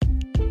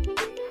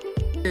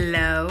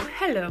Hello.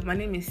 My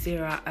name is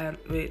Sarah.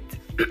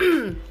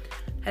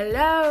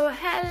 Hello.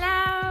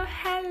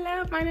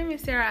 My name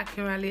is Sarah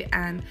Akinwale,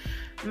 and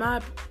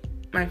my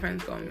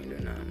friends call me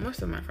Luna.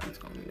 Most of my friends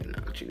call me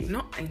Luna. Actually,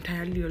 not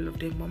entirely all of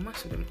them, but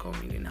most of them call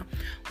me Luna.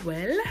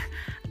 Well,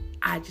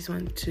 I just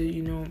want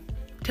to,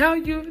 tell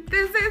you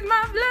this is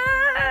my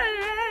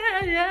vlog.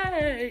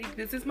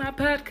 This is my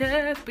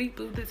podcast,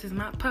 people. This is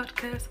my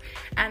podcast,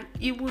 and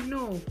you will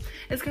know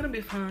it's gonna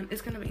be fun.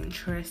 It's gonna be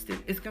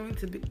interesting. It's going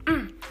to be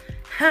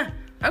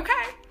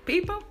okay,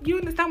 people. You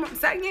understand what I'm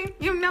saying?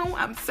 You know what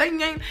I'm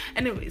saying.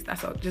 Anyways,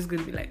 that's all. Just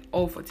gonna be like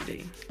all for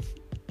today.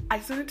 I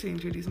just wanted to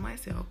introduce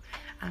myself.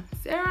 I'm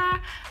Sarah,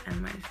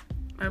 and my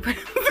friends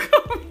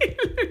call me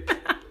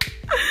Luna.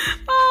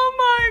 Oh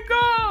my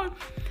god.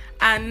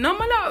 And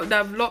normally I would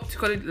have loved to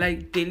call it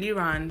like daily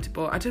rant,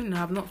 but I don't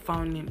know, I've not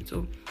found him.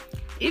 So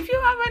if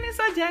you have any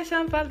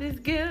suggestion for this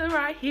girl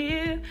right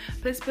here,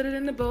 please put it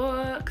in the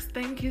box.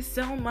 Thank you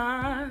so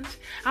much.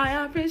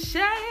 I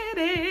appreciate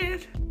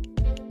it.